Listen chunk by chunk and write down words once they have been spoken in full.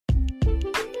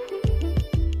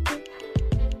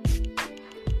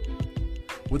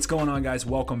What's going on, guys?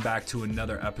 Welcome back to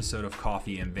another episode of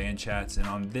Coffee and Van Chats. And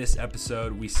on this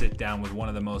episode, we sit down with one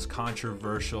of the most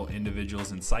controversial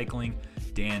individuals in cycling,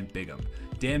 Dan Bigham.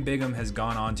 Dan Bigham has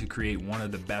gone on to create one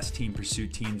of the best team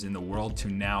pursuit teams in the world, to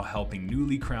now helping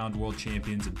newly crowned world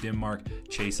champions of Denmark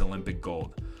chase Olympic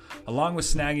gold. Along with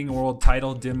snagging a world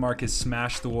title, Denmark has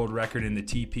smashed the world record in the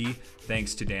TP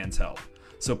thanks to Dan's help.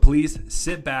 So please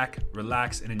sit back,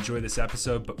 relax, and enjoy this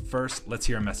episode. But first, let's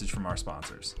hear a message from our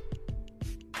sponsors.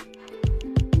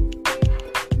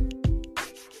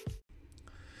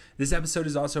 This episode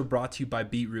is also brought to you by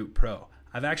Beetroot Pro.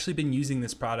 I've actually been using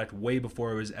this product way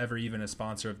before it was ever even a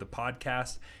sponsor of the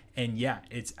podcast. And yeah,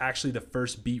 it's actually the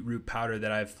first beetroot powder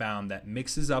that I've found that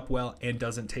mixes up well and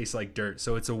doesn't taste like dirt.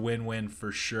 So it's a win-win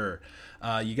for sure.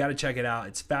 You got to check it out.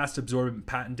 It's fast absorbent,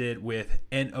 patented with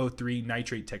NO3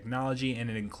 nitrate technology,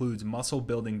 and it includes muscle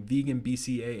building vegan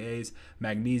BCAAs,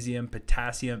 magnesium,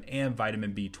 potassium, and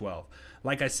vitamin B12.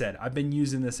 Like I said, I've been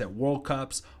using this at World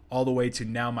Cups all the way to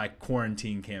now my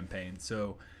quarantine campaign.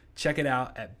 So check it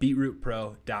out at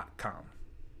beetrootpro.com.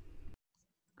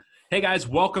 Hey guys,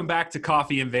 welcome back to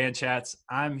Coffee and Van Chats.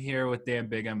 I'm here with Dan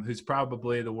Bigham, who's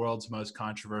probably the world's most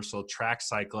controversial track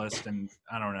cyclist. And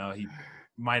I don't know, he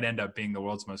might end up being the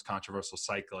world's most controversial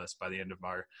cyclist by the end of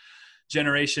our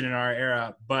generation in our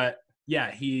era. But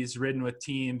yeah, he's ridden with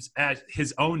teams, at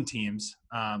his own teams,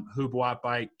 Hub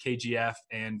Wattbike, KGF,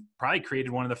 and probably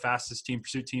created one of the fastest team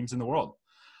pursuit teams in the world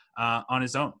on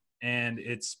his own. And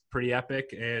it's pretty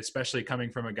epic, especially coming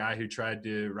from a guy who tried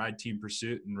to ride team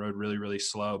pursuit and rode really, really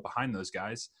slow behind those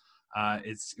guys.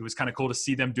 It was kind of cool to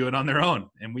see them do it on their own.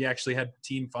 And we actually had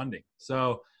team funding.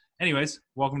 So anyways,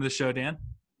 welcome to the show, Dan.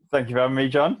 Thank you for having me,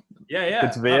 John. Yeah.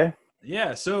 Good to be here.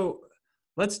 Yeah. So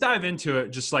let's dive into it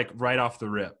just like right off the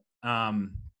rip.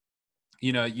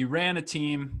 You ran a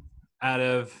team out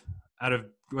of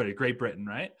Great Britain,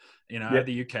 right? Out of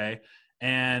the UK.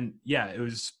 And yeah, it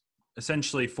was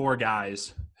essentially four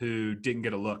guys who didn't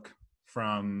get a look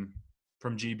from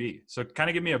GB. So kind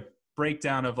of give me a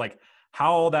breakdown of like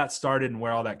how all that started and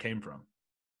where all that came from.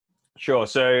 Sure.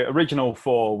 So original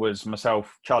four was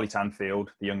myself, Charlie Tanfield,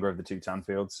 the younger of the two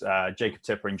Tanfields, Jacob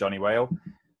Tipper and Johnny Whale.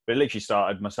 But it literally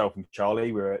started myself and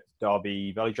Charlie. We were at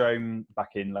Derby Velodrome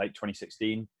back in late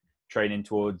 2016, training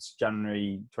towards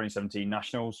January 2017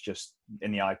 Nationals, just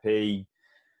in the IP.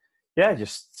 Yeah,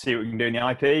 just see what we can do in the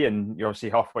IP, and you're obviously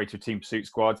halfway to a team pursuit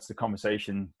squad. So the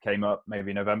conversation came up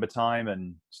maybe November time,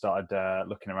 and started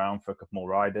looking around for a couple more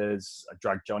riders. I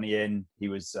dragged Johnny in. He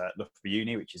was at Loughborough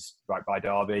Uni, which is right by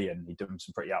Derby, and he'd done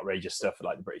some pretty outrageous stuff at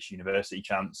like the British University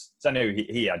champs. So I knew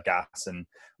he had gas, and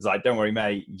I was like, "Don't worry,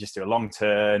 mate. You just do a long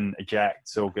turn, eject,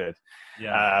 it's all good."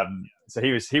 Yeah. So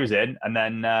he was in, and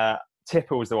then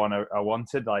Tipper was the one I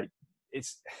wanted. Like,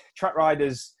 it's track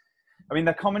riders. I mean,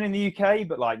 they're common in the UK,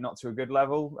 but like not to a good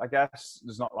level, I guess.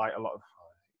 There's not like a lot of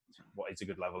what is a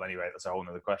good level anyway. That's a whole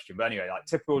nother question. But anyway, like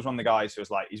Tipper was one of the guys who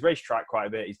was like, he's raced track quite a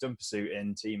bit. He's done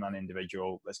pursuing, team and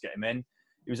individual. Let's get him in.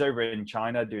 He was over in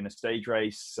China doing a stage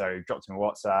race. So dropped him a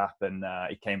WhatsApp, and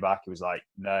he came back. He was like,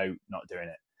 no, not doing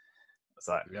it. I was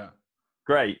like, yeah,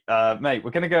 great, mate,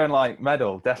 we're going to go and like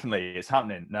medal. Definitely. It's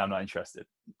happening. No, I'm not interested.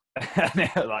 And they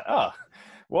were like, oh,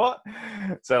 what?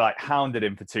 So like hounded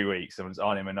him for 2 weeks. I was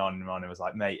on him and on and on. It was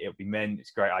like, mate, it'll be mint.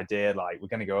 It's a great idea. Like, we're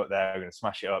going to go up there. We're going to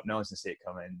smash it up. No one's going to see it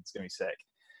coming. It's going to be sick.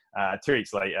 2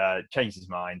 weeks later, changed his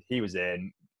mind. He was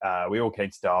in. We all came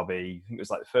to Derby. I think it was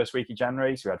like the first week of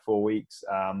January. So we had 4 weeks.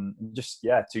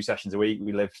 2 sessions a week.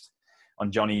 We lived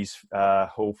on Johnny's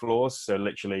hall floors. So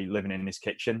literally living in his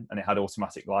kitchen, and it had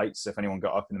automatic lights. So if anyone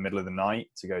got up in the middle of the night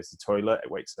to go to the toilet, it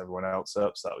wakes everyone else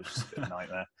up. So that was just a bit of a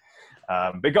nightmare.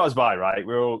 But it got us by, right?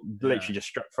 We were all literally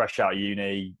just fresh out of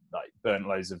uni, like burnt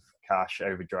loads of cash,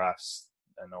 overdrafts,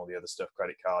 and all the other stuff,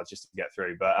 credit cards, just to get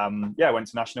through. But went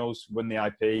to Nationals, won the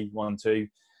IP, 1-2,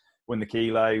 won the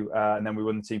kilo, and then we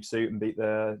won the team pursuit and beat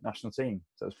the national team.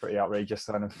 So it was pretty outrageous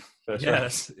kind of first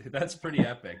round. That's pretty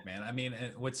epic, man. I mean,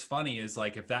 what's funny is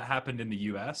like if that happened in the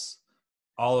US,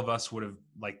 all of us would have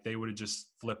they would have just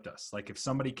flipped us. Like if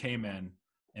somebody came in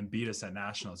and beat us at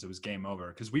Nationals, it was game over,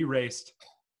 because we raced.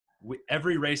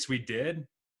 Every race we did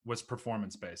was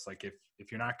performance based. Like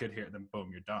if you're not good here, then boom,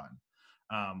 you're done.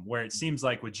 Where it seems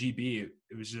like with GB,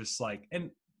 it was just like, and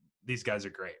these guys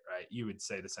are great, right? You would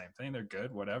say the same thing. They're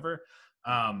good, whatever.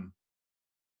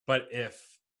 But if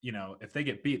they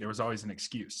get beat, there was always an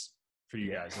excuse for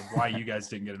you guys of why you guys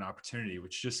didn't get an opportunity,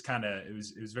 which just kind of, it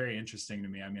was very interesting to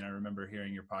me. I mean, I remember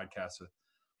hearing your podcast with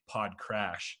Pod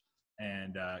Crash,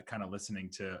 and kind of listening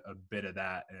to a bit of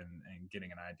that and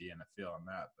getting an idea and a feel on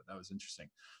that. But that was interesting.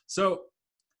 So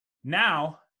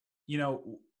now,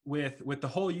 with the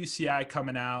whole UCI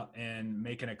coming out and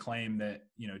making a claim that,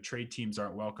 you know, trade teams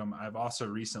aren't welcome, I've also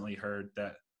recently heard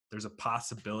that there's a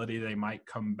possibility they might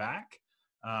come back.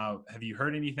 Have you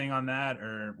heard anything on that,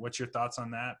 or what's your thoughts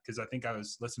on that? Because I think I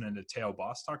was listening to Teo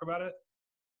Boss talk about it.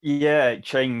 Yeah, it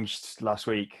changed last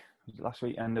week.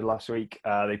 End of last week.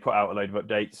 They put out a load of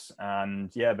updates, and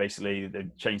yeah, basically they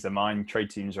changed their mind. Trade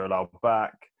teams are allowed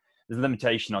back. There's a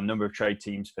limitation on number of trade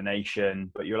teams per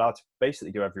nation, but you're allowed to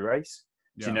basically do every race.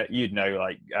 So, Yeah. you'd know,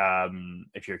 like,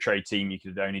 if you're a trade team, you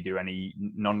could only do any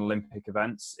non-Olympic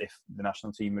events if the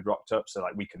national team had rocked up. So,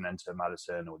 like, we couldn't enter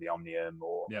Madison or the Omnium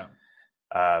or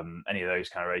any of those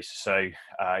kind of races. So, it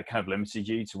kind of limited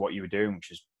you to what you were doing,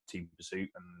 which is team pursuit.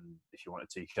 And if you wanted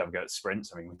to, you could have a go at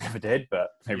sprints. I mean, we never did, but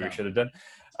maybe we should have done.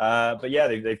 But yeah,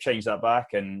 they've changed that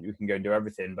back, and you can go and do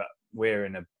everything. But we're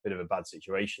in a bit of a bad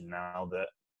situation now that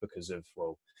because of,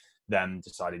 well, them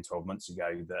deciding 12 months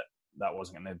ago that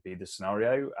wasn't going to be the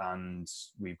scenario, and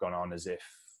we've gone on as if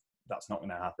that's not going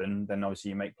to happen. Then obviously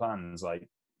you make plans. Like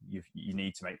you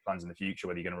need to make plans in the future,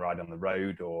 whether you're going to ride on the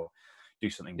road or do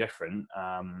something different.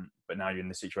 But now you're in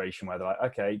the situation where they're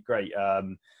like, okay, great.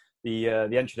 The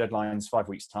entry deadline is 5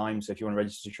 weeks time. So if you want to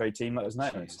register a trade team, let us know.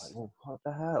 And it's like, well, what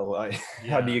the hell? Like,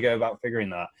 how do you go about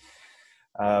figuring that?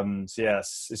 So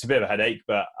yes, it's a bit of a headache,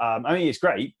 but I mean, it's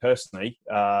great personally,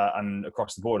 and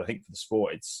across the board. I think for the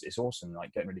sport, it's awesome.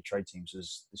 Like getting rid of trade teams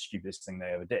was the stupidest thing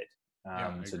they ever did.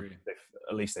 I So agree.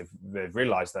 at least they've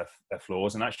realised their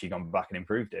flaws and actually gone back and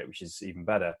improved it, which is even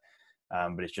better.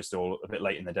 But it's just all a bit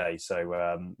late in the day,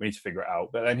 so we need to figure it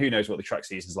out. But then who knows what the track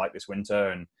season's like this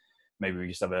winter, and maybe we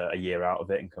just have a year out of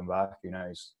it and come back. Who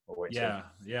knows? Yeah.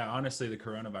 Honestly, the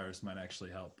coronavirus might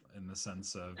actually help in the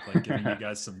sense of like giving you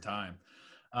guys some time.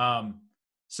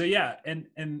 So yeah, and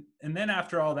then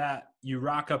after all that, you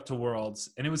rock up to Worlds,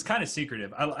 and it was kind of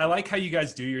secretive. I like how you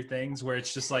guys do your things where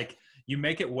it's just like you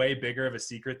make it way bigger of a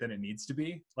secret than it needs to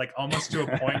be, like almost to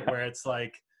a point where it's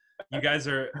like you guys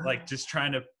are like just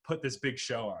trying to put this big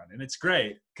show on, and it's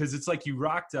great because it's like you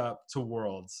rocked up to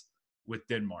Worlds with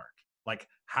Denmark. Like,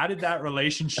 how did that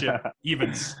relationship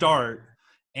even start?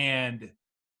 And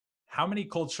how many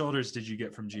cold shoulders did you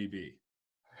get from GB?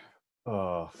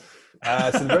 So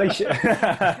the relationship,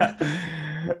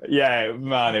 yeah,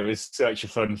 man, it was such a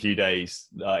fun few days.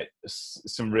 Like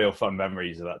some real fun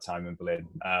memories of that time in Berlin,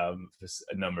 for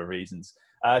a number of reasons.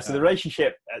 So the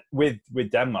relationship with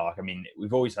Denmark, I mean,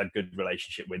 we've always had good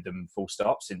relationship with them, full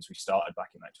stop, since we started back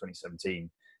in like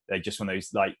 2017. They're just one of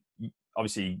those, like,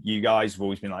 obviously you guys have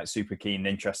always been like super keen and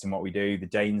interested in what we do. The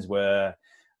Danes were,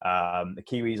 the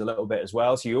Kiwis a little bit as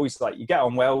well. So you always like, you get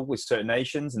on well with certain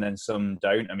nations and then some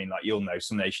don't. I mean, like, you'll know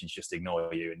some nations just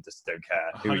ignore you and just don't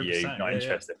care. Who are you? Not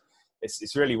interested. Yeah.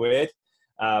 It's really weird.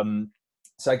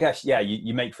 So I guess, yeah,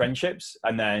 you make friendships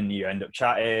and then you end up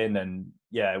chatting. And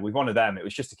yeah, with one of them, it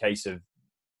was just a case of,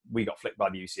 we got flicked by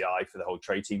the UCI for the whole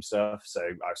trade team stuff. So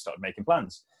I started making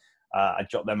plans. I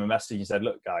dropped them a message and said,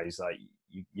 look, guys, like,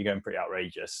 you're going pretty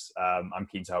outrageous. I'm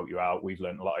keen to help you out. We've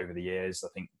learned a lot over the years. I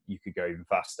think you could go even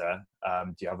faster.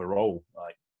 Do you have a role?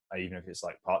 Like, even if it's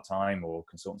like part-time or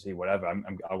consultancy, whatever,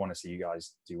 I want to see you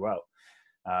guys do well.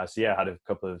 So yeah, I had a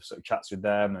couple of sort of chats with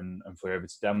them and flew over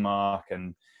to Denmark,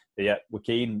 and yeah, we're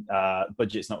keen.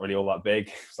 Budget's not really all that big.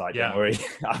 It's like, don't worry,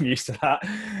 I'm used to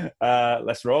that.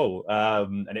 Let's roll.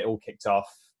 And it all kicked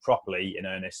off properly in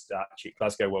earnest at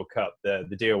Glasgow World Cup.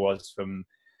 The deal was, from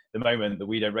the moment that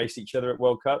we don't race each other at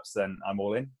World Cups, then I'm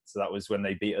all in. So that was when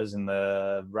they beat us in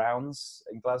the rounds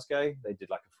in Glasgow. They did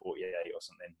like a 48 or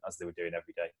something, as they were doing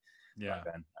every day. Yeah. Back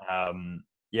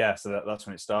then. So that's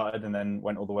when it started, and then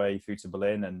went all the way through to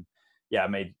Berlin. And yeah, I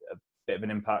made a bit of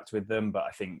an impact with them, but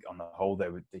I think on the whole,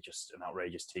 they're just an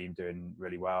outrageous team doing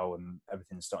really well, and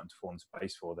everything's starting to fall into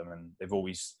place for them. And they've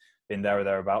always been there or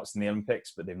thereabouts in the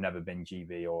Olympics, but they've never been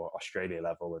GB or Australia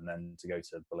level. And then to go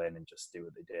to Berlin and just do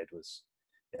what they did was,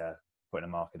 yeah, putting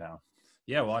a marker down.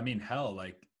 Yeah, well, I mean, hell,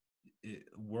 like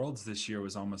Worlds this year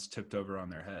was almost tipped over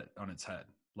on its head.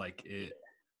 Like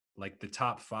the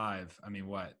top five. I mean,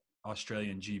 what,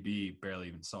 Australia and GB barely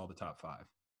even saw the top five.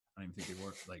 I don't even think they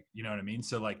were, like, you know what I mean?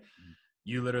 So like,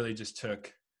 you literally just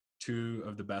took two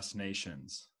of the best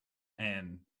nations,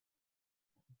 and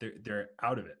they're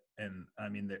out of it. And I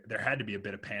mean, there had to be a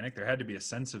bit of panic. There had to be a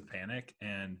sense of panic.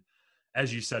 And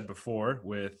as you said before,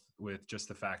 with just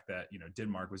the fact that, you know,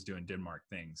 Denmark was doing Denmark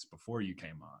things before you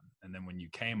came on. And then when you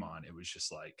came on, it was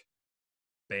just like,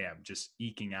 bam, just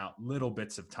eking out little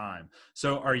bits of time.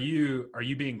 So are you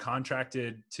being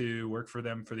contracted to work for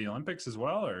them for the Olympics as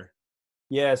well, or?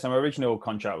 Yeah, so my original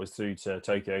contract was through to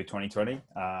Tokyo 2020,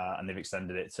 and they've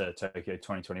extended it to Tokyo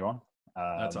 2021.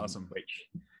 That's awesome. Which,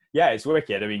 Yeah, it's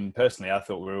wicked. I mean, personally, I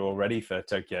thought we were all ready for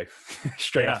Tokyo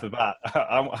straight off the bat.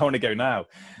 I want to go now.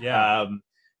 Yeah.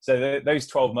 So those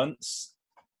 12 months,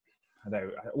 I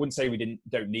wouldn't say we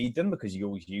don't need them because you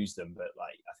always use them, but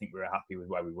like I think we were happy with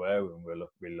where we were and we're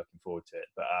really looking forward to it.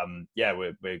 But yeah,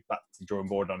 we're back to the drawing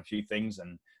board on a few things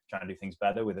and trying to do things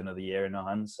better with another year in our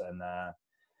hands. And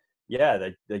yeah,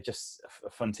 they're just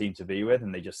a fun team to be with,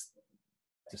 and they just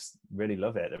really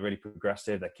love it. They're really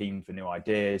progressive. They're keen for new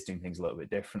ideas, doing things a little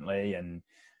bit differently, and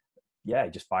yeah,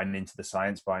 just buying into the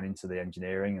science, buying into the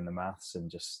engineering and the maths, and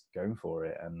just going for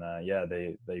it. And yeah,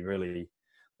 they really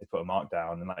they put a mark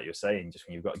down. And like you're saying, just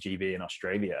when you've got GB in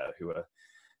Australia who are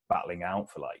battling out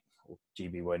for like, well,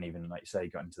 GB weren't even, like you say,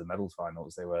 got into the medals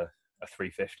finals. They were a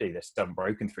 350. They're still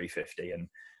broken 350, and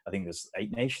I think there's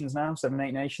 8 nations now. 7,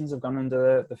 8 nations have gone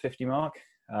under the 50 mark.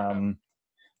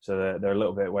 So they're a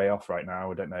little bit way off right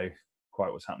now. I don't know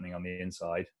quite what's happening on the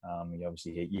inside. You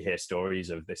obviously hear stories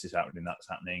of this is happening, that's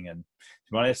happening, and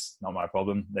to be honest, not my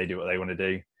problem. They do what they want to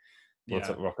do. We'll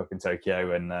rock up in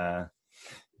Tokyo, and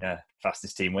yeah,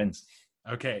 fastest team wins.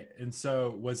 Okay, and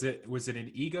so was it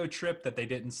an ego trip that they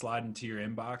didn't slide into your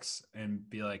inbox and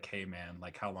be like, "Hey, man,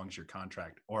 like, how long's your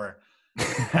contract?" Or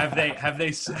have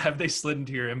they slid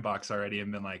into your inbox already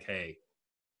and been like, "Hey,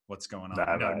 what's going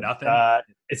on?" No, nothing.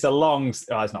 It's a long. It's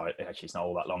not actually. It's not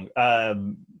all that long.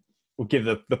 We'll give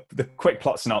the quick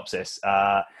plot synopsis.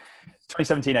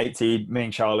 2017-18, me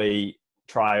and Charlie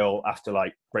trial after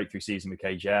like breakthrough season with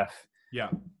KGF. Yeah.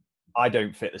 I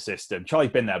don't fit the system.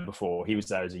 Charlie's been there before. He was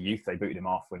there as a youth. They booted him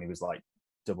off when he was like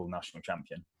double national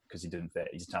champion because he didn't fit.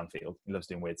 He's a Tanfield. He loves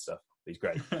doing weird stuff. He's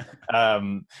great.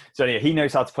 So anyway, he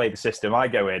knows how to play the system. I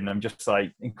go in and I'm just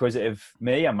like inquisitive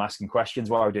me. I'm asking questions.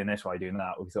 Why are we doing this? Why are we doing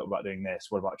that? We thought about doing this.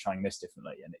 What about trying this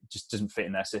differently? And it just doesn't fit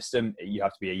in their system. You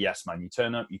have to be a yes man. You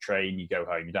turn up, you train, you go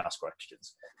home, you don't ask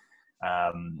questions.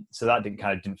 So that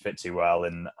didn't fit too well.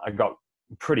 And I got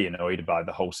pretty annoyed by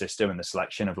the whole system and the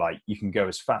selection of like, you can go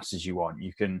as fast as you want.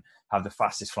 You can have the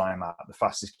fastest flying map, the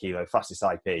fastest kilo, fastest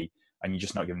IP, and you're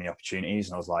just not given the opportunities.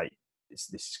 And I was like,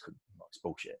 this is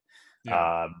bullshit.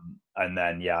 Yeah. And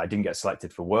then, I didn't get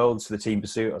selected for Worlds for the team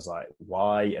pursuit. I was like,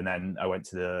 why? And then I went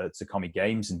to the Commie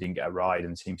Games and didn't get a ride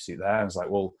in the team pursuit there. I was like,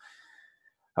 well,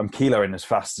 I'm kiloing as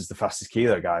fast as the fastest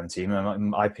kilo guy in the team.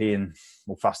 I'm IPing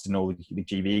more faster than all the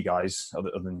GB guys other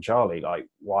than Charlie. Like,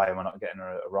 why am I not getting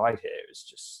a ride here? It was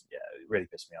just, it really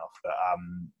pissed me off. But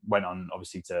went on,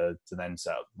 obviously, to then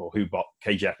set up, well,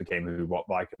 KGF became Who Bot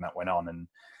Bike, and that went on. And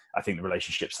I think the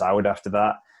relationship soured after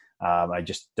that. I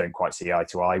just don't quite see eye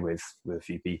to eye with a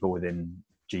few people within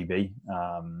GB,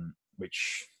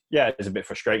 which, is a bit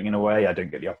frustrating in a way. I don't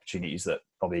get the opportunities that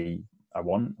probably I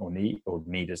want or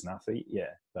need as an athlete.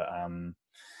 But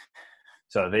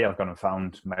so I've gone and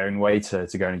found my own way to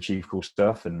go and achieve cool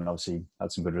stuff, and obviously had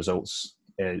some good results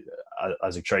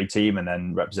as a trade team, and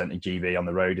then representing GB on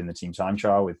the road in the team time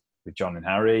trial with John and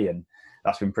Harry, and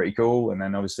that's been pretty cool. And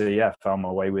then obviously found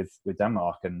my way with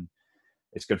Denmark, and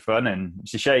it's good fun. And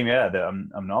it's a shame that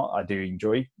I'm not. I do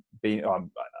enjoy being. I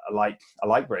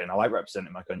like Britain. I like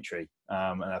representing my country,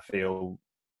 and I feel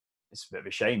it's a bit of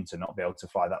a shame to not be able to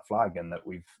fly that flag, and that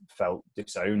we've felt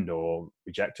disowned or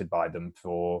rejected by them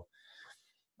for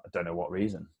I don't know what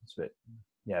reason. It's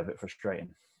a bit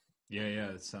frustrating. Yeah,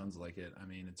 it sounds like it. I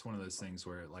mean, it's one of those things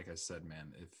where, like I said,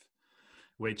 man,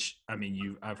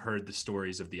 I've heard the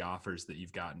stories of the offers that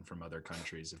you've gotten from other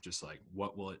countries of just like,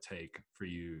 what will it take for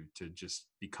you to just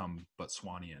become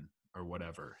Botswanian or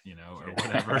whatever, or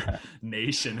whatever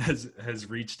nation has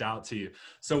reached out to you.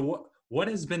 So what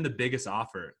has been the biggest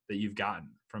offer that you've gotten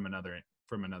from another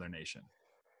nation?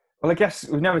 Well, I guess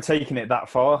we've never taken it that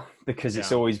far because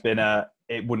it's always been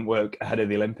it wouldn't work ahead of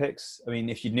the Olympics. I mean,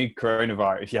 if you knew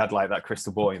coronavirus, if you had like that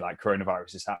crystal ball, like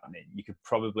coronavirus is happening, you could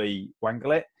probably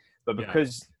wangle it. But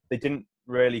because they didn't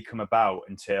really come about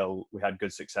until we had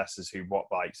good successes who Watt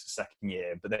Bikes the second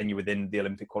year, but then you're within the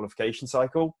Olympic qualification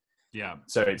cycle. Yeah.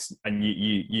 So it's, and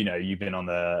you've been on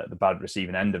the bad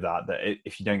receiving end of that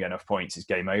if you don't get enough points, it's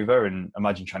game over. And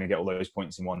imagine trying to get all those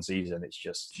points in one season. It's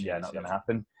just, not going to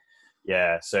happen.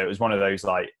 Yeah. So it was one of those,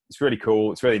 like, it's really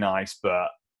cool. It's really nice, but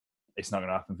it's not going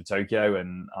to happen for Tokyo.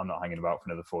 And I'm not hanging about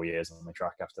for another 4 years on the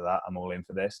track after that. I'm all in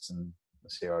for this, and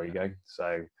let's see how we go.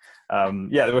 So,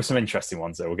 there were some interesting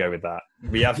ones there. We'll go with that.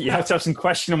 You have to have some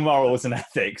questionable morals and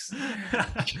ethics.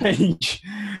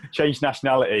 Change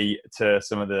nationality to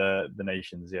some of the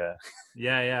nations.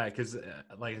 Yeah. Because,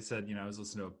 like I said, I was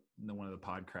listening to one of the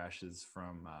pod crashes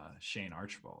from Shane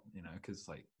Archibald. Because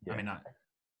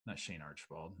not Shane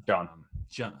Archibald. John.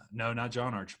 No, not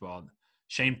John Archibald.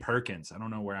 Shane Perkins. I don't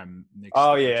know where I'm mixing.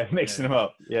 Oh yeah, mixing them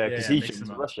up. Yeah, because he mixing came to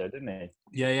them up. Russia, didn't he?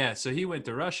 Yeah. So he went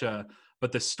to Russia,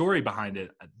 but the story behind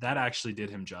it, that actually did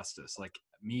him justice. Like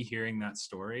me hearing that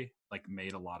story, like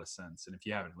made a lot of sense. And if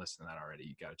you haven't listened to that already,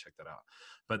 you got to check that out.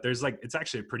 But there's like, it's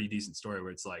actually a pretty decent story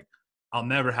where it's like, I'll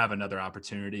never have another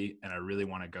opportunity, and I really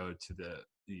want to go to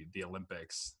the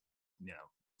Olympics. You know,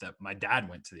 that my dad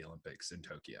went to the Olympics in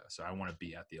Tokyo, so I want to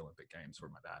be at the Olympic Games where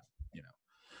my dad. You know,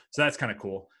 so that's kind of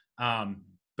cool.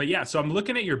 But yeah, so I'm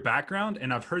looking at your background,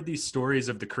 and I've heard these stories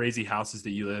of the crazy houses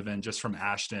that you live in just from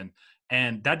Ashton,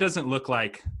 and that doesn't look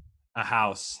like a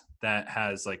house that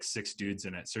has like 6 dudes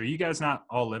in it. So are you guys not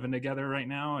all living together right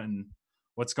now, and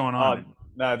what's going on?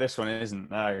 No, this one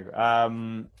isn't.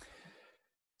 No.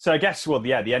 So I guess, well,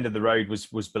 yeah, the end of the road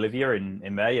was Bolivia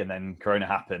in May, and then Corona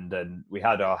happened, and we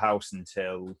had our house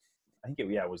until I think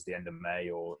it was the end of May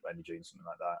or end of June, something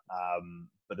like that.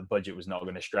 But the budget was not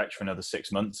going to stretch for another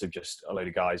 6 months of just a load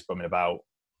of guys bumming about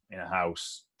in a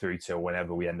house through till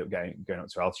whenever we end up going up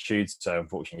to altitude. So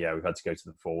unfortunately, yeah, we've had to go to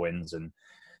the Four Winds, and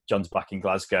John's back in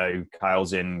Glasgow.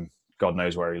 Kyle's in God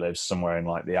knows where he lives, somewhere in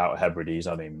like the Outer Hebrides,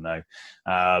 I don't even know.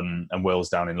 And Will's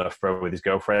down in Loughborough with his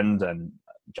girlfriend, and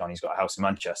Johnny's got a house in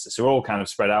Manchester. So we're all kind of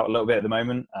spread out a little bit at the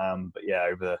moment. But yeah,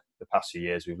 over the past few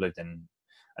years, we've lived in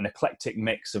an eclectic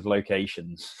mix of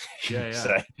locations. Yeah.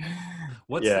 So,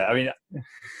 I mean,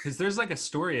 because there's like a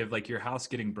story of like your house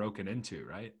getting broken into,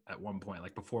 right? At one point,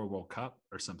 like before World Cup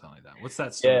or something like that. What's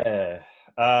that story?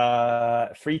 Yeah.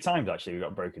 3 times actually we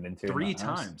got broken into. 3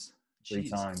 times? 3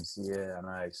 times, yeah, I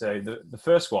know. So the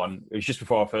first one, it was just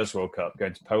before our first World Cup,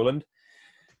 going to Poland.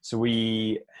 So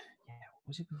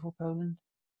was it before Poland?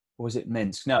 Or was it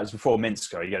Minsk? No, it was before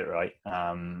Minsk, you get it right.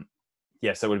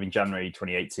 Yes, that would have been January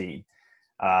 2018.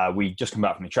 We just come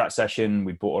back from the track session.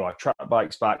 We bought all our track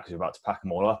bikes back because we were about to pack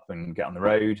them all up and get on the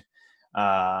road.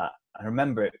 I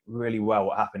remember it really well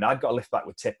what happened. I'd got a lift back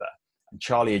with Tipper, and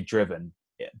Charlie had driven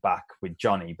it back with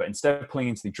Johnny, but instead of pulling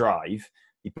into the drive,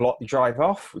 he blocked the drive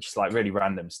off, which is like really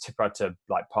random. So Tipper had to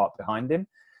like park behind him.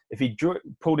 If he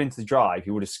pulled into the drive,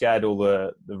 he would have scared all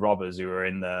the robbers who were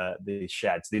in the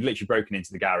sheds. They'd literally broken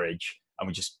into the garage and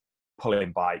were just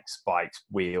pulling bikes,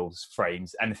 wheels,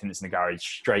 frames, anything that's in the garage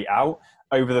straight out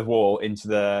over the wall into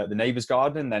the neighbour's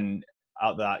garden. Then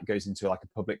out that goes into like a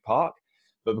public park.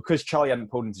 But because Charlie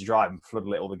hadn't pulled into the drive and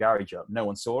flooded all the garage up, no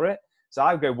one saw it. So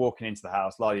I go walking into the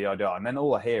house, la-di-da-da, and then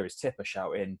all I hear is Tipper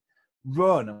shouting,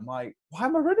 "Run!" I'm like, why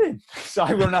am I running? So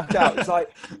I run out. It's like,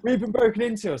 we've been broken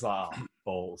into. I was like, oh,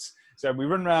 balls. So we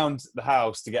run around the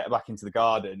house to get back into the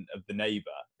garden of the neighbour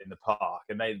in the park,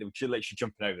 and they were literally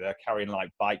jumping over there, carrying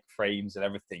like bike frames and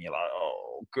everything. You're like,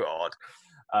 oh God.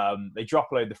 They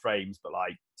drop a load of the frames, but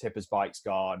like Tipper's bike's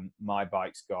gone, my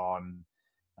bike's gone.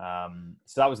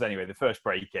 So that was anyway the first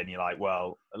break in. You're like,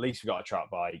 well, at least we got our track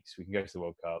bikes. We can go to the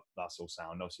World Cup. That's all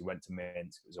sound. Obviously went to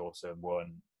Minsk. It was awesome.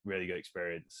 Won. Really good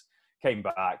experience. Came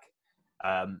back.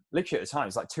 Literally at the time,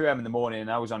 it's like 2 a.m. in the morning.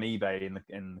 I was on eBay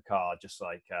in the car, just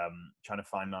like trying to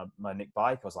find my nick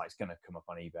bike. I was like, it's going to come up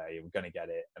on eBay. We're going to get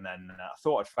it. And then I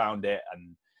thought I'd found it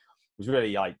and was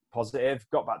really like positive.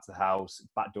 Got back to the house.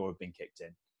 Back door had been kicked in.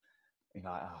 You're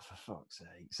like, oh, for fuck's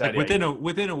sake. So like anyway,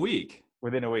 within a week?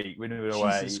 Within a week. We knew it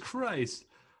away. Jesus Christ.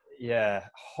 Yeah.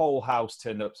 Whole house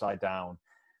turned upside down.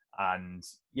 And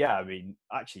yeah, I mean,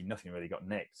 actually nothing really got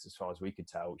nicked as far as we could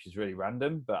tell, which is really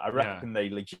random. But I reckon they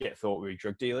legit thought we were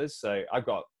drug dealers. So I've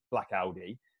got black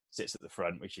Audi, sits at the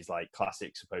front, which is like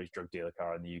classic supposed drug dealer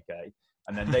car in the UK.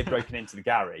 And then they've broken into the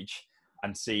garage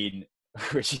and seen,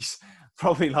 which is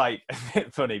probably like a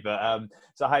bit funny, but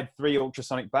so I had 3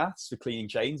 ultrasonic baths for cleaning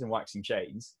chains and waxing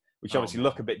chains, which obviously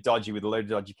look a bit dodgy with a load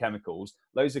of dodgy chemicals,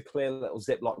 loads of clear little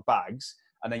Ziploc bags.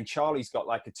 And then Charlie's got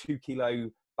like a 2 kilo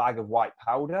bag of white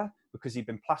powder because he'd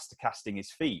been plaster casting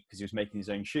his feet because he was making his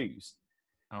own shoes.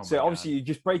 So obviously you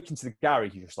just break into the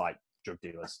garage, you're just like, drug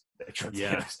dealers. They're drug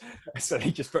dealers. So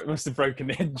he just must have broken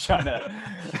in trying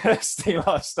to steal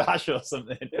our stash or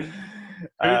something.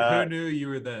 Who knew you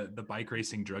were the bike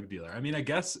racing drug dealer? I mean, I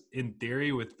guess in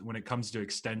theory, when it comes to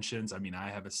extensions, I mean, I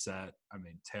have a set. I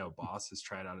mean, Teo Boss has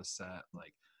tried out a set,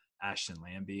 like Ashton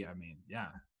Lambie. I mean, yeah.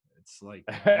 It's like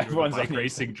everyone's bike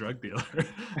racing drug dealer,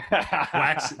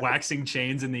 waxing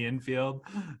chains in the infield.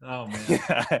 Oh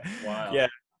man! Wow. Yeah.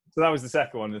 So that was the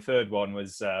second one. The third one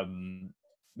was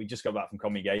we just got back from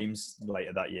Commie Games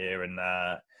later that year, and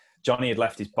Johnny had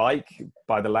left his bike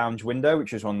by the lounge window,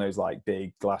 which was one of those like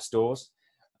big glass doors.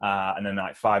 And then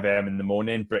like 5 a.m. in the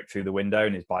morning, brick through the window,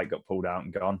 and his bike got pulled out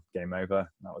and gone. Game over.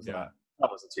 That was that. That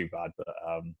wasn't too bad, but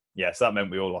so that meant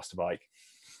we all lost a bike.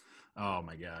 Oh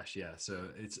my gosh, yeah. So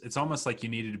it's almost like you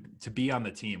needed to be on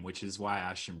the team, which is why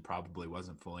Ashton probably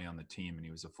wasn't fully on the team and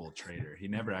he was a full traitor. He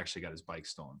never actually got his bike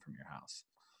stolen from your house.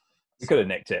 We could have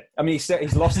nicked it. I mean,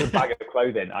 he's lost a bag of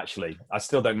clothing, actually. I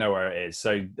still don't know where it is.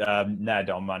 So Ned,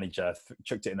 our manager,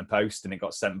 chucked it in the post and it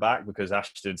got sent back because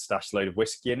Ashton stashed a load of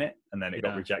whiskey in it and then it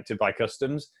got rejected by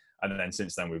customs. And then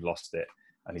since then we've lost it.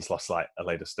 And he's lost like a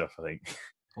load of stuff, I think.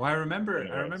 Well, I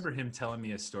remember him telling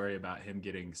me a story about him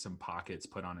getting some pockets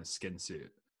put on his skin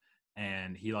suit.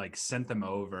 And he like sent them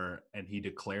over and he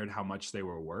declared how much they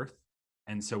were worth.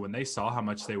 And so when they saw how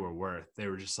much they were worth, they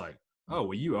were just like, oh,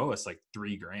 well, you owe us like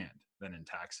 $3,000 then in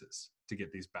taxes to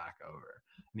get these back over.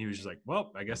 And he was just like,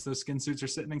 well, I guess those skin suits are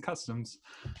sitting in customs.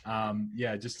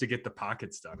 Yeah, just to get the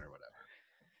pockets done or whatever.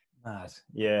 Mad.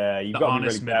 Yeah, you've got to be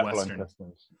really careful on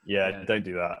customs. Yeah, don't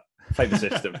do that. Play the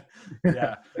system.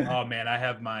 Yeah. Oh man, I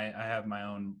have my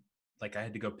own, like I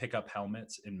had to go pick up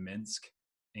helmets in Minsk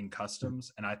in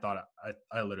customs, and I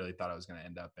literally thought I was going to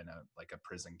end up in a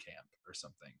prison camp or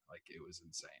something. Like it was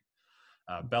insane.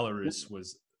 Belarus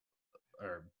was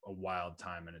a wild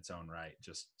time in its own right,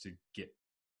 just to get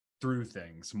through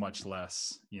things, much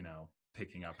less,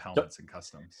 picking up helmets in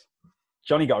customs.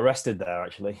 Johnny got arrested there,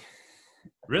 actually.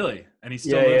 Really? And he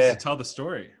still lives to tell the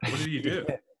story. What did he do?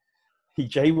 He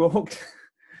jaywalked.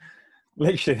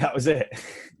 Literally, that was it.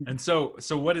 And so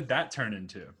what did that turn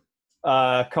into?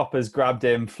 Coppers grabbed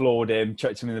him, floored him,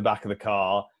 chucked him in the back of the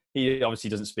car. He obviously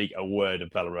doesn't speak a word of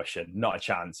Belarusian, not a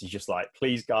chance. He's just like,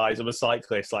 please, guys, I'm a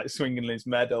cyclist, like swinging his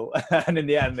medal. And in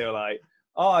the end, they were like,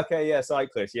 oh, okay, yeah,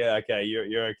 cyclist. Yeah, okay,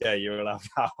 you're okay. You're allowed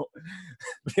out.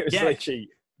 It was literally,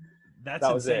 that's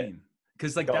insane.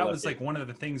 Because like that was like one of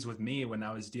the things with me when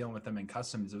I was dealing with them in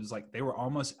customs. It was like they were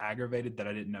almost aggravated that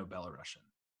I didn't know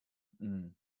Belarusian,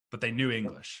 but they knew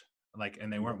English,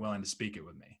 and they weren't willing to speak it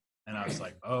with me. And I was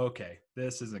like, oh, okay,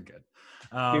 this isn't good.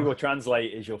 Google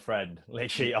Translate is your friend,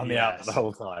 literally on the app the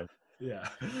whole time. Yeah.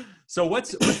 So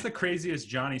what's the craziest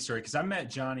Johnny story? Because I met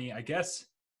Johnny, I guess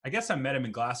I met him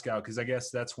in Glasgow because I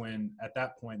guess that's when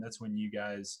you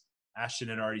guys, Ashton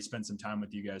had already spent some time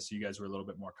with you guys, so you guys were a little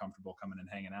bit more comfortable coming and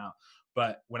hanging out.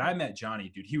 But when I met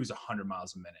Johnny, dude, he was 100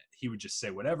 miles a minute. He would just say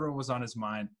whatever was on his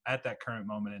mind at that current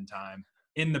moment in time,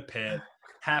 in the pit,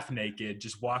 half naked,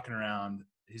 just walking around.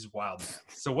 He's wild.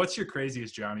 So what's your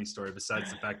craziest Johnny story besides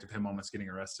the fact of him almost getting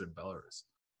arrested in Belarus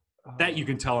that you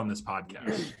can tell on this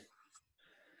podcast?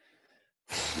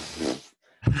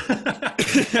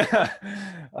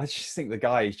 I just think the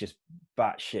guy is just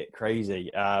batshit crazy,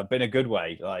 but in a good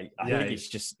way. Like I think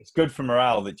it's good for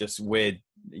morale that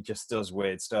he just does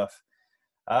weird stuff.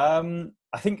 I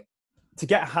think to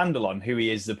get a handle on who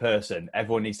he is as a person,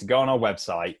 everyone needs to go on our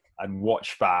website and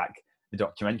watch back the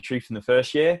documentary from the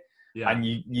first year. Yeah. And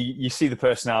you see the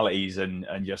personalities and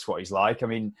just what he's like. I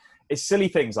mean, it's silly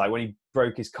things like when he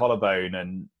broke his collarbone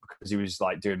and because he was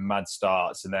like doing mad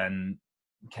starts and then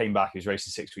came back, he was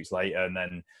racing 6 weeks later, and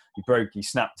then he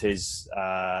snapped his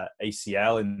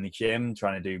ACL in the gym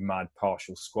trying to do mad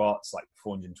partial squats, like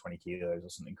 420 kilos or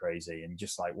something crazy. And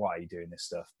just like, why are you doing this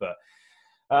stuff? But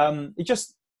he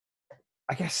just,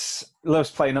 I guess,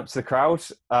 loves playing up to the crowd,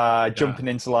 jumping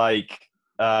into like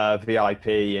VIP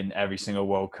in every single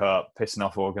World Cup, pissing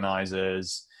off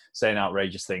organisers, saying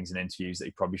outrageous things in interviews that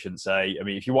he probably shouldn't say. I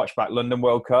mean, if you watch back London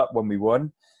World Cup when we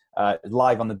won,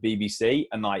 live on the BBC,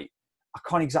 and like, I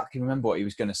can't exactly remember what he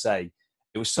was going to say.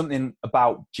 It was something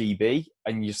about GB,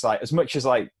 and you're just like, as much as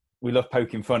like we love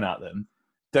poking fun at them,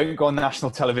 don't go on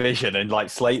national television and like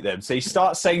slate them. So he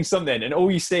starts saying something, and all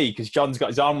you see, because John's got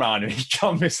his arm around him, he's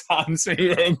John his hands, so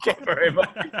you didn't cover him.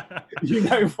 You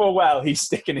know full well he's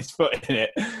sticking his foot in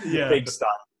it, big stuff.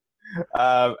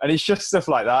 And it's just stuff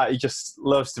like that. He just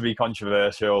loves to be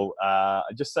controversial.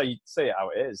 Just say it how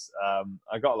it is.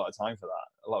 I got a lot of time for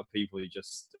that. A lot of people who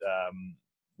just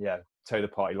toe the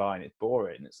party line. It's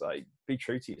boring. It's like, be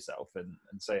true to yourself and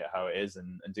say it how it is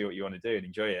and do what you want to do and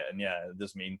enjoy it. And yeah, it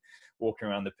does mean walking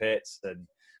around the pits. And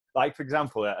like, for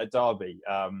example, at Derby,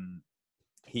 and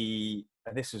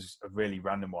this was a really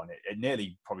random one. It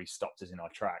nearly probably stopped us in our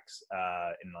tracks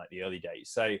in like the early days.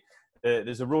 So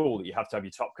there's a rule that you have to have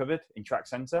your top covered in track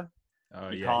centre. Oh,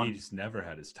 yeah, he's never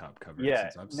had his top covered. Yeah,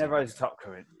 never had his top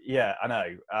covered. Yeah, I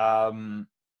know. I'm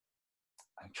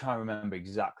trying to remember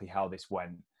exactly how this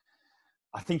went.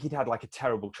 I think he'd had like a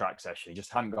terrible track session. He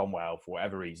just hadn't gone well for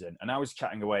whatever reason. And I was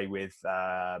chatting away with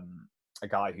a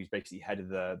guy who's basically head of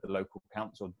the local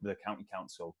council, the county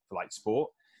council for like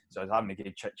sport. So I was having a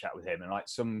good chat with him, and like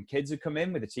some kids had come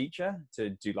in with a teacher to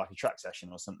do like a track session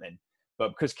or something. But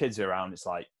because kids are around, it's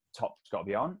like top's got to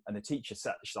be on. And the teacher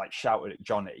like shouted at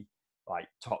Johnny, like,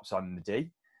 top's on the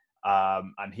D.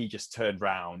 And he just turned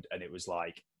round and it was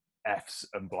like F's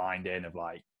and blind in of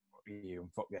like, you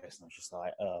and fuck this, and I was just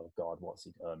like, oh god, what's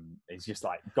he done? He's just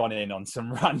like gone in on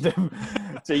some random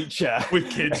teacher with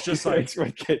kids, just like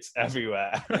with kids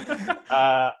everywhere.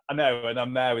 I know, and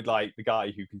I'm there with like the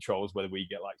guy who controls whether we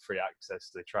get like free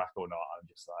access to the track or not. I'm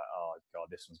just like, oh god,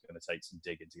 this one's going to take some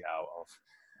digging to get out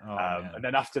of. And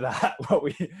then after that, what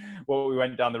we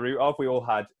went down the route of, we all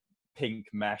had pink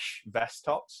mesh vest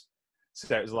tops,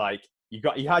 so it was like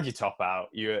you had your top out,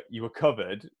 you were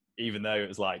covered, even though it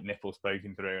was like nipples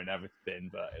poking through and everything,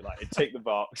 but like it ticked the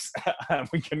box and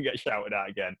we couldn't get shouted at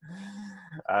again.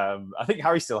 I think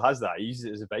Harry still has that. He uses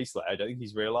it as a base layer. I don't think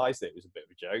he's realised it was a bit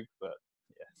of a joke, but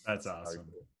yeah. That's awesome.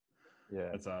 Yeah.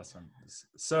 That's awesome.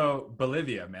 So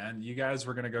Bolivia, man, you guys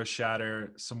were going to go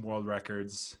shatter some world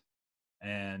records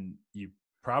and you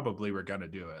probably were going to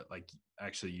do it. Like,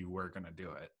 actually you were going to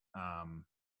do it.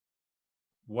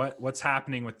 What's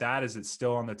happening with that? Is it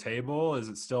still on the table? Is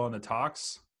it still in the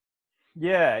talks?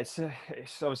 Yeah, it's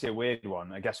obviously a weird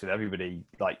one. I guess with everybody,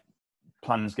 like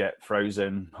plans get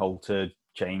frozen, halted,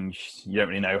 changed. You don't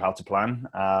really know how to plan.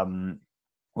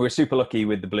 We were super lucky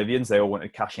with the Bolivians. They all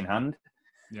wanted cash in hand.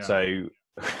 Yeah. So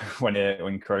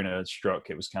when Corona struck,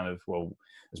 it was kind of, well,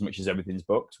 as much as everything's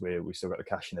booked, we still got the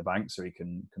cash in the bank, so we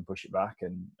can push it back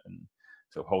and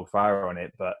sort of hold fire on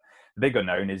it. But the big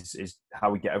unknown is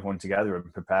how we get everyone together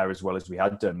and prepare as well as we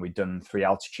had done. We'd done 3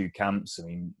 altitude camps. I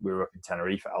mean, we were up in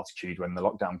Tenerife at altitude when the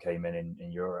lockdown came in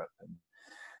Europe, and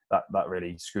that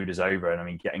really screwed us over. And I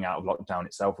mean, getting out of lockdown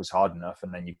itself was hard enough,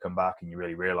 and then you come back and you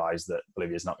really realise that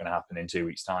Bolivia's not going to happen in 2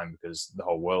 weeks' time because the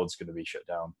whole world's going to be shut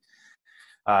down.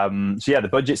 So yeah, the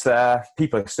budget's there.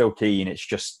 People are still keen. It's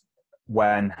just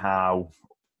when, how,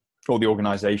 all the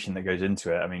organisation that goes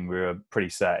into it. I mean, we were pretty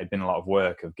set. It'd been a lot of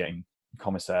work of getting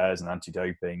commissaires and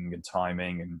anti-doping and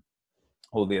timing and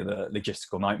all the other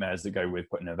logistical nightmares that go with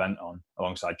putting an event on,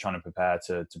 alongside trying to prepare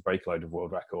to break a load of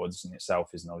world records in itself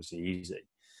isn't obviously easy.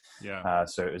 Yeah.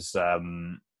 So it was,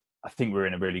 I think we're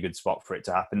in a really good spot for it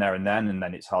to happen there and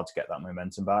then it's hard to get that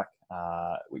momentum back,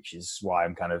 which is why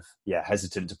I'm kind of,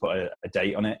 hesitant to put a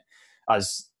date on it.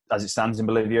 As it stands in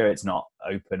Bolivia, it's not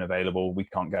open, available. We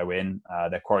can't go in.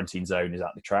 Their quarantine zone is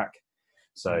at the track.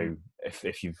 So if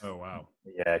you've,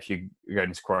 if you're going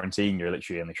into quarantine, you're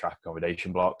literally in the track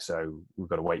accommodation block. So we've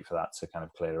got to wait for that to kind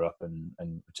of clear up and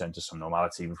return to some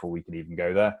normality before we can even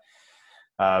go there.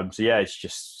 So yeah, it's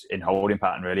just in holding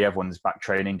pattern really. Everyone's back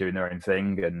training, doing their own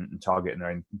thing and targeting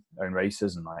their own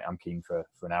races. And like, I'm keen for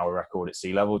an hour record at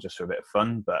sea level just for a bit of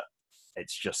fun. But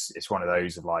it's one of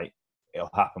those of like, it'll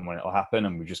happen when it'll happen,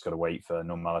 and we've just got to wait for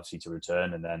normality to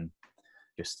return and then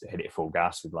just hit it full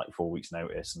gas with like 4 weeks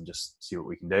notice and just see what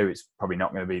we can do. It's probably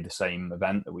not going to be the same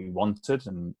event that we wanted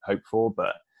and hoped for,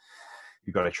 but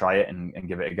you've got to try it and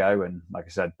give it a go. And like I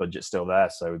said, budget's still there,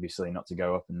 so it'd be silly not to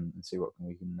go up and see what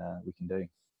we can do.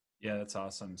 Yeah, that's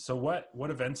awesome. So what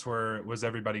events was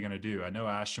everybody going to do? I know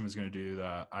Ashton was going to do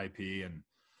the IP, and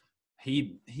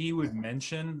he would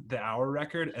mention the hour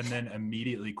record and then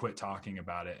immediately quit talking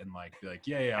about it and like be like,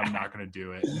 yeah, I'm not going to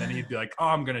do it. And then he'd be like, oh,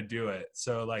 I'm going to do it.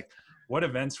 So like, what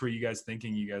events were you guys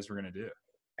thinking you guys were going to do?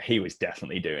 He was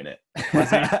definitely doing it. Was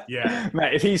he? Yeah.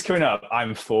 Mate, if he's coming up,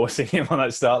 I'm forcing him on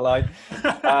that start line.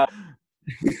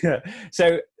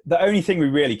 So the only thing we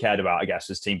really cared about, I guess,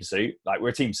 was Team Pursuit. Like, we're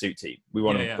a Team Pursuit team. We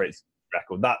want to create a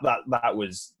record. That